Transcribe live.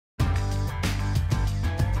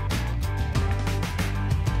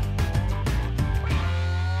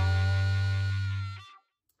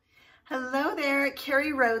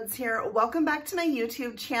Carrie Rhoades here. Welcome back to my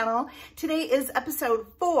YouTube channel. Today is episode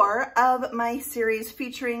 4 of my series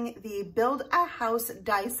featuring the Build a House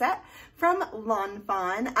die set from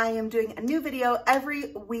Fawn. I am doing a new video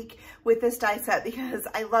every week with this die set because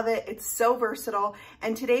I love it. It's so versatile.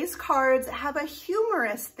 And today's cards have a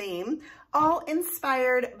humorous theme, all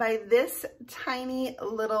inspired by this tiny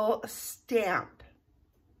little stamp.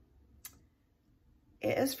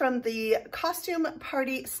 It is from the Costume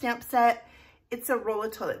Party stamp set. It's a roll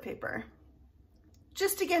of toilet paper.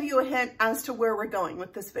 Just to give you a hint as to where we're going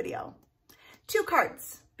with this video. 2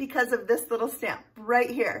 cards because of this little stamp right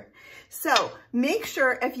here. So make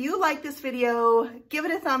sure if you like this video, give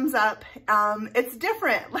it a thumbs up. It's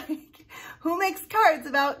different. Like, who makes cards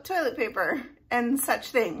about toilet paper and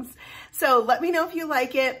such things? So let me know if you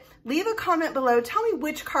like it. Leave a comment below. Tell me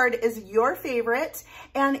which card is your favorite,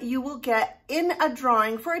 and you will get in a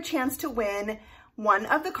drawing for a chance to win one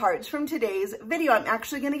of the cards from today's video. I'm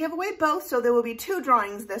actually going to give away both, so there will be 2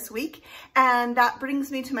 drawings this week. And that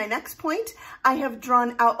brings me to my next point. I have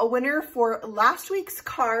drawn out a winner for last week's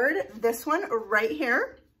card, this one right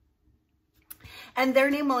here. And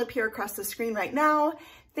their name will appear across the screen right now.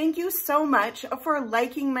 Thank you so much for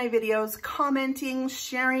liking my videos, commenting,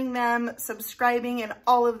 sharing them, subscribing, and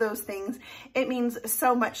all of those things. It means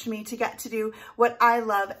so much to me to get to do what I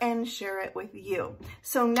love and share it with you.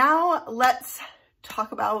 So now let's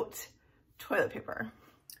talk about toilet paper.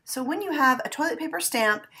 So when you have a toilet paper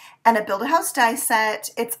stamp and a Build a House die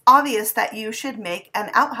set, it's obvious that you should make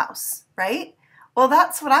an outhouse, right? Well,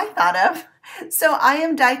 that's what I thought of. So I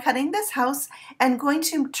am die cutting this house and going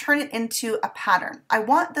to turn it into a pattern. I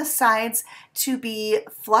want the sides to be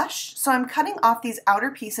flush, so I'm cutting off these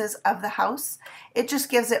outer pieces of the house. It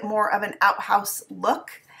just gives it more of an outhouse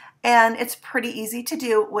look, and it's pretty easy to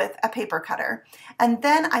do with a paper cutter. And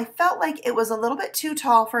then I felt like it was a little bit too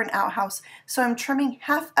tall for an outhouse, so I'm trimming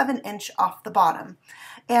 1/2 inch off the bottom.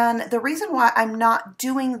 And the reason why I'm not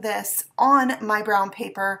doing this on my brown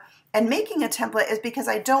paper and making a template is because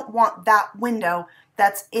I don't want that window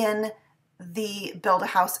that's in the Build a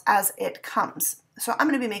House as it comes. So I'm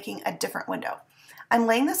going to be making a different window. I'm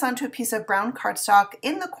laying this onto a piece of brown cardstock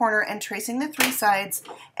in the corner and tracing the 3 sides,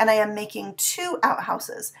 and I am making 2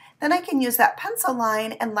 outhouses. Then I can use that pencil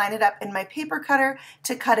line and line it up in my paper cutter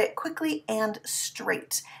to cut it quickly and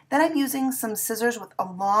straight. Then I'm using some scissors with a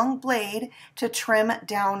long blade to trim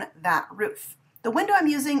down that roof. The window I'm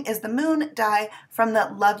using is the moon die from the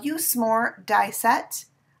Love You S'more die set.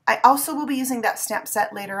 I also will be using that stamp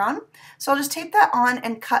set later on. So I'll just tape that on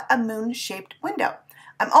and cut a moon-shaped window.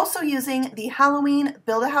 I'm also using the Halloween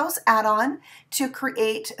Build a House add-on to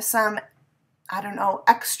create some, I don't know,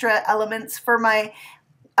 extra elements for my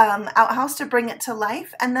outhouse to bring it to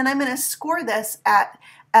life. And then I'm going to score this at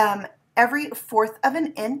every 1/4 of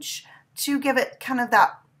an inch to give it kind of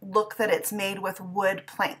that look that it's made with wood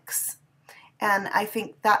planks. And I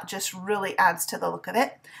think that just really adds to the look of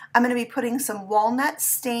it. I'm going to be putting some walnut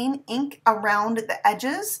stain ink around the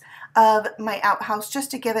edges of my outhouse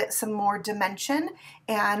just to give it some more dimension.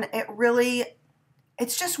 And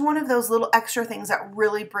it's just one of those little extra things that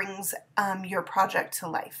really brings your project to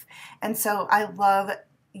life. And so I love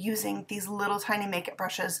using these little tiny makeup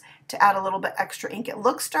brushes to add a little bit extra ink. It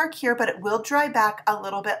looks dark here, but it will dry back a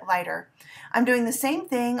little bit lighter. I'm doing the same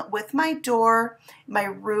thing with my door, my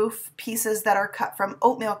roof pieces that are cut from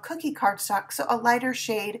oatmeal cookie cardstock, so a lighter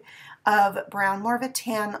shade of brown, more of a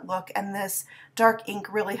tan look, and this dark ink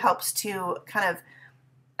really helps to kind of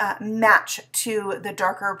match to the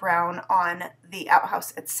darker brown on the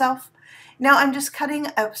outhouse itself. Now I'm just cutting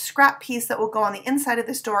a scrap piece that will go on the inside of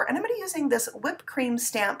this door, and I'm going to be using this whipped cream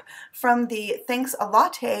stamp from the Thanks a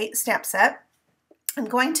Latte stamp set. I'm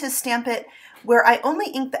going to stamp it where I only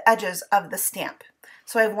ink the edges of the stamp.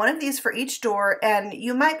 So I have one of these for each door, and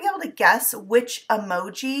you might be able to guess which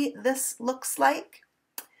emoji this looks like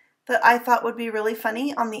that I thought would be really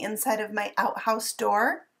funny on the inside of my outhouse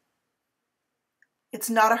door. It's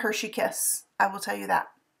not a Hershey kiss, I will tell you that.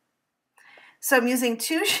 So I'm using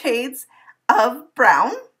 2 shades of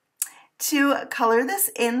brown to color this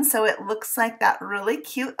in so it looks like that really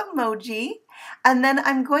cute emoji. And then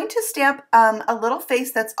I'm going to stamp a little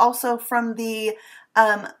face that's also from the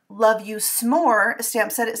Love You S'more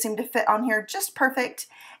stamp set. It seemed to fit on here just perfect.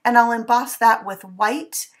 And I'll emboss that with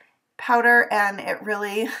white powder, and it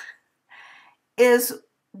really is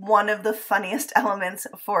one of the funniest elements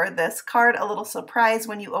for this card. A little surprise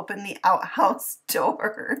when you open the outhouse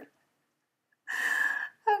door.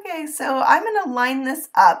 Okay, so I'm going to line this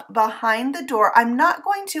up behind the door. I'm not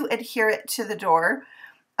going to adhere it to the door.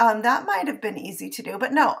 That might have been easy to do,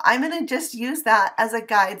 but no, I'm going to just use that as a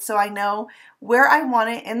guide so I know where I want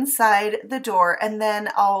it inside the door, and then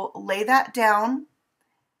I'll lay that down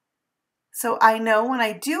so I know when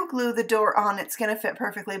I do glue the door on, it's going to fit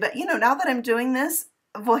perfectly. But you know, now that I'm doing this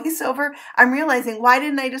voiceover, I'm realizing, why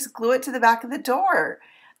didn't I just glue it to the back of the door?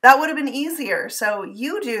 That would have been easier. So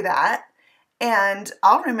you do that, and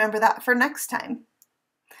I'll remember that for next time.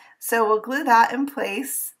 So we'll glue that in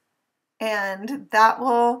place, and that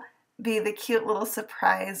will be the cute little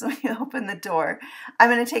surprise when you open the door. I'm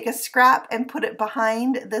going to take a scrap and put it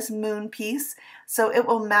behind this moon piece so it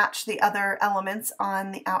will match the other elements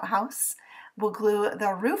on the outhouse. We'll glue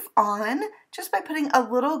the roof on just by putting a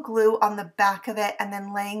little glue on the back of it and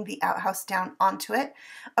then laying the outhouse down onto it.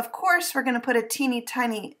 Of course, we're going to put a teeny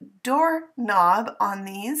tiny doorknob on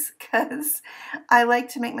these because I like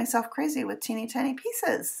to make myself crazy with teeny tiny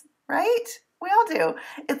pieces, right? We all do.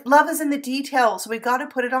 Love is in the details, so we've got to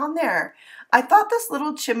put it on there. I thought this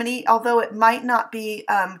little chimney, although it might not be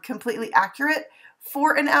completely accurate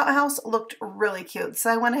for an outhouse, looked really cute.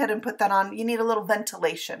 So I went ahead and put that on. You need a little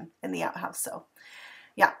ventilation in the outhouse. So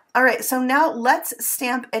yeah. All right. So now let's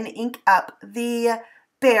stamp and ink up the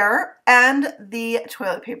bear and the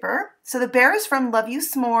toilet paper. So the bear is from Love You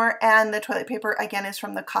S'more, and the toilet paper again is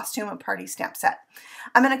from the Costume Party stamp set.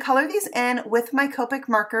 I'm going to color these in with my Copic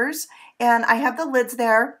markers, and I have the lids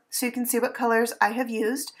there so you can see what colors I have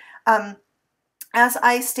used. As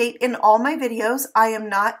I state in all my videos, I am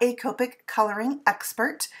not a Copic coloring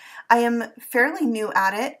expert. I am fairly new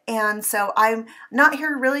at it, and so I'm not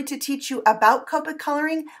here really to teach you about Copic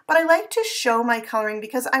coloring, but I like to show my coloring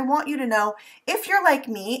because I want you to know, if you're like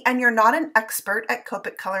me and you're not an expert at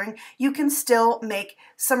Copic coloring, you can still make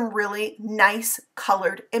some really nice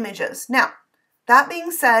colored images. Now, that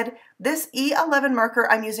being said, this E11 marker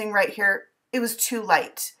I'm using right here, it was too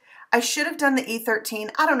light. I should have done the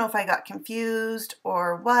E13. I don't know if I got confused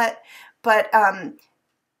or what, but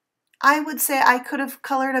I would say I could have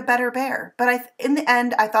colored a better bear, but in the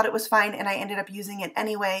end, I thought it was fine, and I ended up using it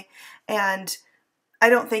anyway, and I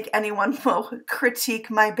don't think anyone will critique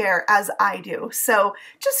my bear as I do. So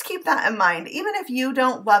just keep that in mind. Even if you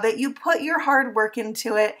don't love it, you put your hard work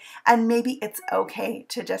into it, and maybe it's okay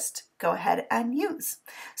to just go ahead and use.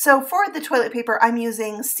 So for the toilet paper, I'm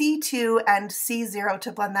using C2 and C0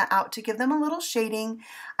 to blend that out to give them a little shading.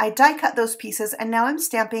 I die cut those pieces, and now I'm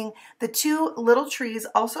stamping the two little trees,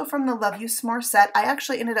 also from the Love You S'more set. I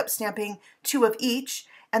actually ended up stamping 2 of each,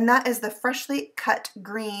 and that is the freshly cut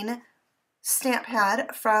green stamp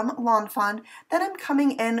pad from Lawn Fawn. Then I'm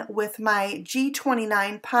coming in with my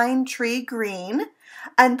G29 Pine Tree Green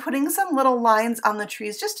and putting some little lines on the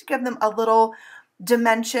trees just to give them a little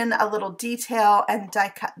dimension, a little detail, and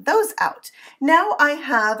die cut those out. Now I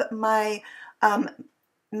have my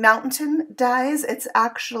mountain dies. It's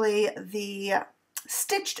actually the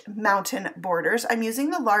stitched mountain borders. I'm using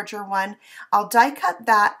the larger one. I'll die cut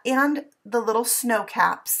that and the little snow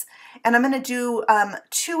caps. And I'm going to do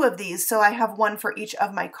 2 of these, so I have 1 for each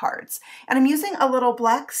of my cards. And I'm using a little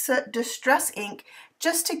black soot distress ink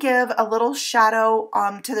just to give a little shadow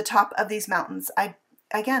to the top of these mountains.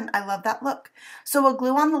 Again, I love that look. So we'll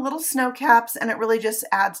glue on the little snow caps, and it really just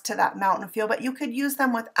adds to that mountain feel, but you could use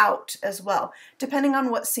them without as well, depending on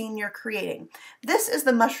what scene you're creating. This is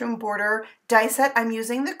the mushroom border die set. I'm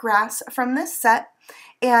using the grass from this set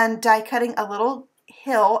and die cutting a little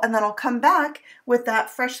hill, and then I'll come back with that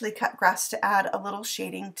freshly cut grass to add a little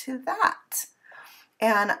shading to that.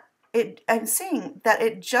 And I'm seeing that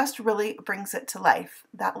it just really brings it to life,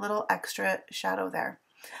 that little extra shadow there.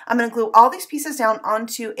 I'm going to glue all these pieces down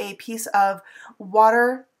onto a piece of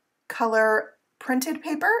watercolor printed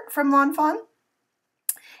paper from Lawn Fawn,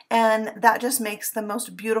 and that just makes the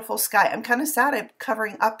most beautiful sky. I'm kind of sad I'm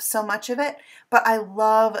covering up so much of it, but I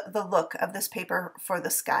love the look of this paper for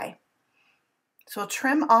the sky. So I'll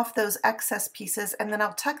trim off those excess pieces, and then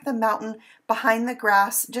I'll tuck the mountain behind the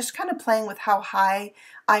grass, just kind of playing with how high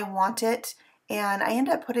I want it, and I end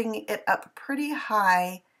up putting it up pretty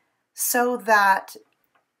high so that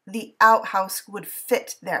the outhouse would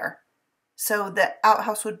fit there. So the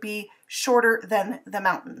outhouse would be shorter than the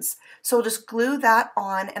mountains. So I'll just glue that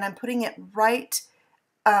on, and I'm putting it right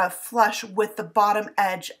flush with the bottom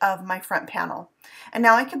edge of my front panel. And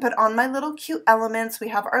now I can put on my little cute elements. We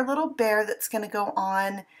have our little bear that's going to go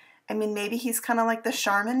on. I mean, maybe he's kind of like the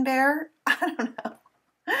Charmin bear. I don't know.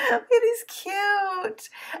 It is cute.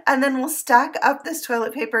 And then we'll stack up this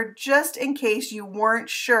toilet paper just in case you weren't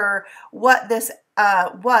sure what this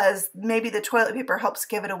was. Maybe the toilet paper helps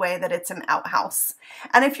give it away that it's an outhouse.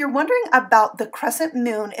 And if you're wondering about the crescent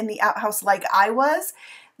moon in the outhouse like I was,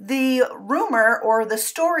 the rumor or the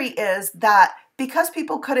story is that because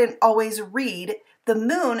people couldn't always read, the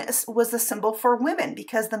moon was the symbol for women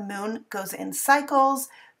because the moon goes in cycles,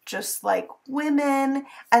 just like women.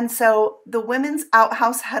 And so the women's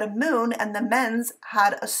outhouse had a moon and the men's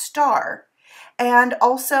had a star. And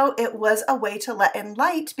also it was a way to let in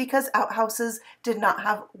light because outhouses did not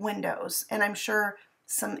have windows, and I'm sure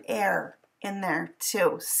some air in there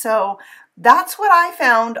too. So that's what I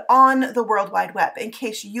found on the World Wide Web, in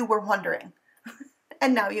case you were wondering.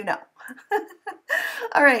 And now you know.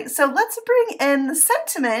 All right, so let's bring in the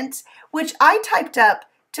sentiment, which I typed up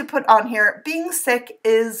to put on here. Being sick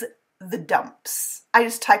is the dumps. I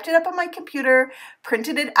just typed it up on my computer,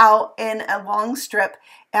 printed it out in a long strip,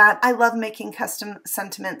 and I love making custom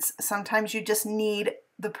sentiments. Sometimes you just need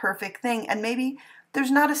the perfect thing, and maybe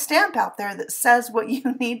there's not a stamp out there that says what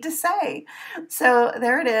you need to say. So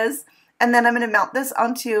there it is. And then I'm going to mount this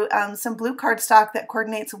onto some blue cardstock that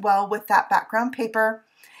coordinates well with that background paper.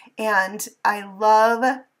 And I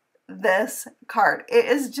love this card. It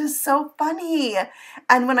is just so funny.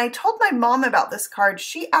 And when I told my mom about this card,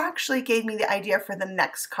 she actually gave me the idea for the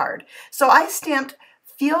next card. So I stamped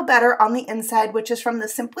Feel Better on the inside, which is from the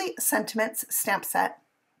Simply Sentiments stamp set.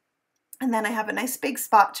 And then I have a nice big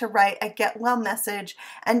spot to write a get well message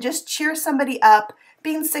and just cheer somebody up.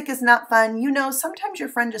 Being sick is not fun. You know, sometimes your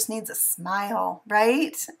friend just needs a smile,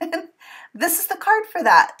 right? And this is the card for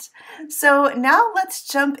that. So now let's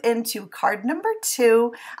jump into card number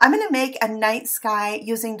 2. I'm going to make a night sky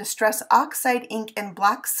using Distress Oxide ink and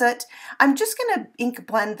black soot. I'm just going to ink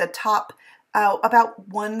blend the top about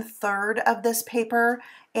 1/3 of this paper,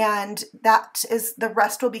 and that is, the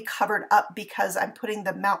rest will be covered up because I'm putting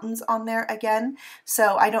the mountains on there again.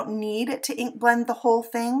 So I don't need to ink blend the whole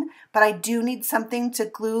thing, but I do need something to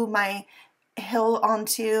glue my hill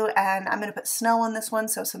onto, and I'm going to put snow on this one,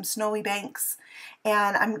 so some snowy banks.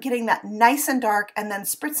 And I'm getting that nice and dark and then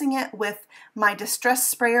spritzing it with my distress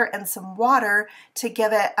sprayer and some water to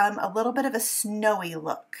give it a little bit of a snowy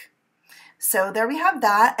look. So there we have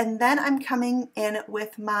that, and then I'm coming in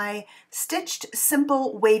with my stitched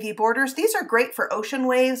simple wavy borders. These are great for ocean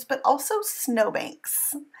waves, but also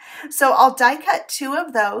snowbanks. So I'll die cut 2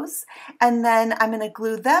 of those, and then I'm going to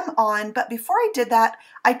glue them on. But before I did that,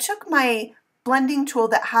 I took my blending tool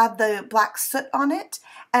that had the black soot on it,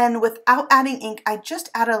 and without adding ink, I just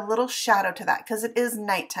added a little shadow to that because it is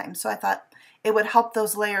nighttime. So I thought it would help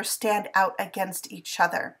those layers stand out against each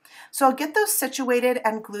other. So I'll get those situated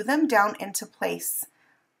and glue them down into place.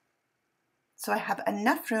 So I have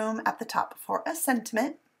enough room at the top for a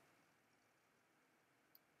sentiment.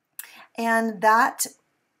 And that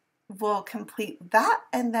will complete that.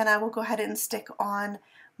 And then I will go ahead and stick on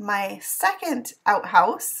my second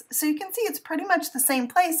outhouse. So you can see it's pretty much the same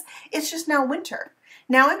place. It's just now winter.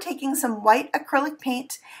 Now I'm taking some white acrylic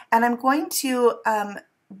paint and I'm going to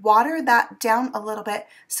water that down a little bit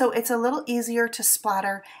so it's a little easier to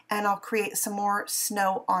splatter, and I'll create some more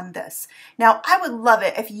snow on this. Now I would love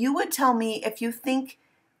it if you would tell me if you think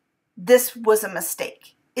this was a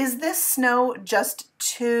mistake. Is this snow just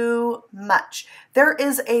too much? There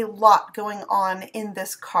is a lot going on in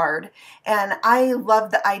this card, and I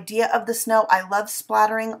love the idea of the snow. I love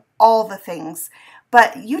splattering, all the things.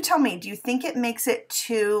 But you tell me, do you think it makes it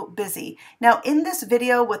too busy? Now in this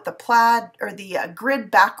video with the plaid or the grid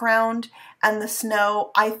background and the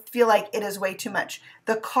snow, I feel like it is way too much.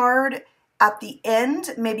 The card at the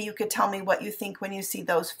end, maybe you could tell me what you think when you see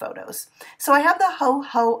those photos. So I have the Ho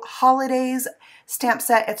Ho Holidays stamp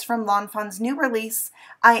set. It's from Lawn Fawn's new release.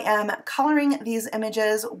 I am coloring these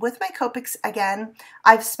images with my Copics again.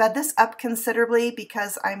 I've sped this up considerably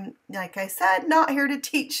because I'm, like I said, not here to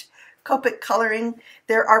teach Copic coloring.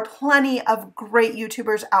 There are plenty of great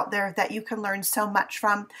YouTubers out there that you can learn so much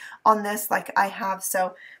from on this, like I have.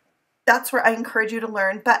 So that's where I encourage you to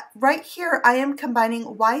learn. But right here, I am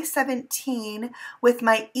combining Y17 with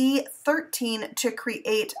my E13 to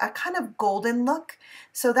create a kind of golden look.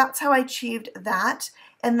 So that's how I achieved that.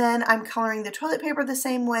 And then I'm coloring the toilet paper the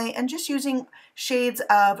same way and just using shades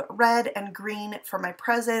of red and green for my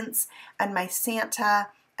presents and my Santa.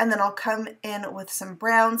 And then I'll come in with some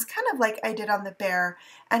browns, kind of like I did on the bear,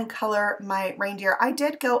 and color my reindeer. I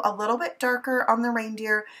did go a little bit darker on the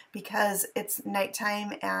reindeer because it's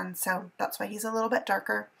nighttime, and so that's why he's a little bit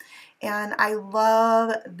darker. And I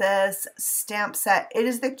love this stamp set. It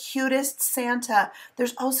is the cutest Santa.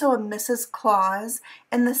 There's also a Mrs. Claus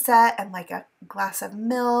in the set, and like a glass of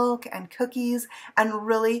milk and cookies and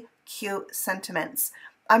really cute sentiments.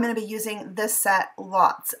 I'm going to be using this set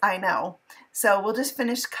lots, I know. So we'll just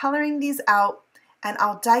finish coloring these out, and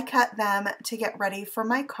I'll die cut them to get ready for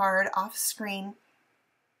my card off screen.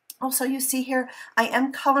 Also, you see here, I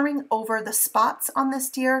am coloring over the spots on this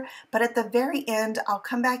deer, but at the very end, I'll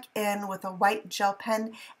come back in with a white gel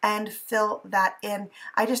pen and fill that in.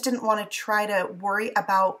 I just didn't want to try to worry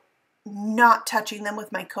about not touching them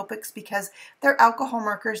with my Copics because they're alcohol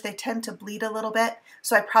markers. They tend to bleed a little bit,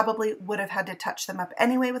 so I probably would have had to touch them up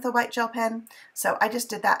anyway with a white gel pen. So I just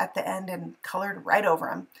did that at the end and colored right over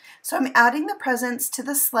them. So I'm adding the presents to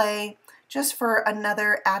the sleigh just for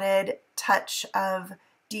another added touch of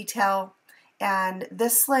detail, and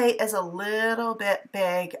this sleigh is a little bit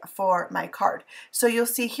big for my card. So you'll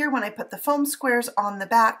see here when I put the foam squares on the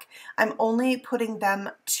back, I'm only putting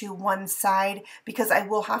them to one side because I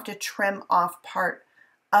will have to trim off part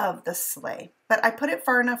of the sleigh. But I put it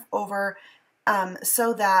far enough over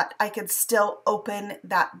so that I could still open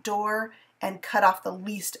that door and cut off the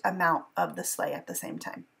least amount of the sleigh at the same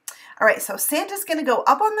time. All right, so Santa's gonna go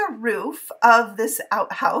up on the roof of this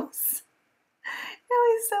outhouse.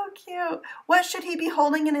 Oh, he's so cute. What should he be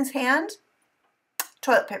holding in his hand?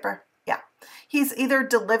 Toilet paper. Yeah. He's either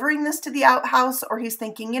delivering this to the outhouse or he's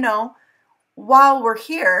thinking, you know, while we're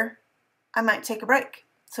here, I might take a break.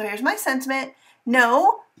 So here's my sentiment.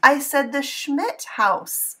 No, I said the Schmidt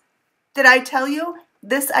house. Did I tell you?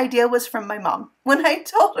 This idea was from my mom. When I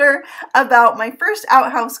told her about my first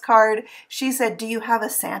outhouse card, she said, "Do you have a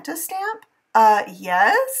Santa stamp?"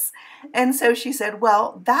 Yes. And so she said,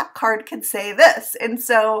 well, that card could say this. And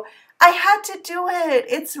so I had to do it.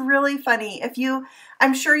 It's really funny.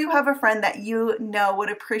 I'm sure you have a friend that you know would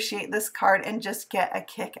appreciate this card and just get a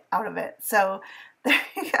kick out of it. So there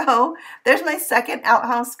you go. There's my second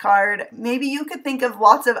outhouse card. Maybe you could think of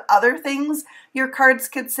lots of other things your cards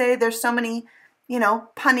could say. There's so many, you know,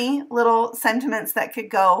 punny little sentiments that could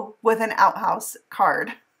go with an outhouse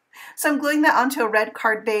card. So I'm gluing that onto a red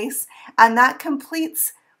card base, and that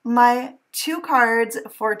completes my 2 cards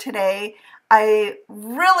for today. I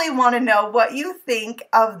really want to know what you think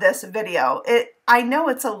of this video. I know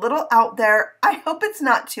it's a little out there. I hope it's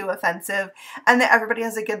not too offensive and that everybody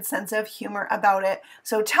has a good sense of humor about it.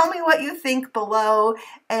 So tell me what you think below,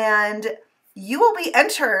 and you will be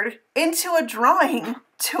entered into a drawing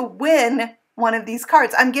to win one of these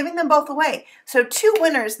cards. I'm giving them both away. So 2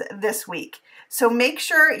 winners this week. So make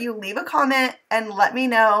sure you leave a comment and let me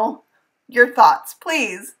know your thoughts.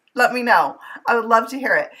 Please let me know. I would love to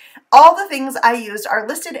hear it. All the things I used are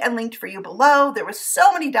listed and linked for you below. There were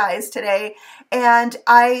so many dies today, and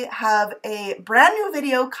I have a brand new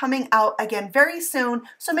video coming out again very soon.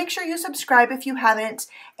 So make sure you subscribe if you haven't.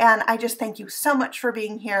 And I just thank you so much for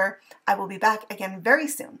being here. I will be back again very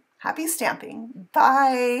soon. Happy stamping.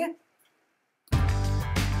 Bye.